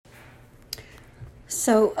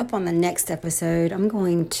So, up on the next episode, I'm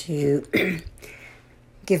going to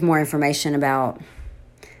give more information about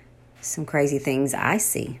some crazy things I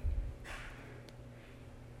see.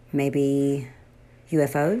 Maybe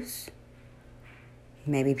UFOs.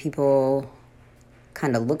 Maybe people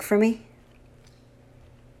kind of look for me.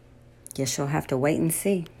 Guess you'll have to wait and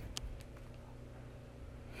see.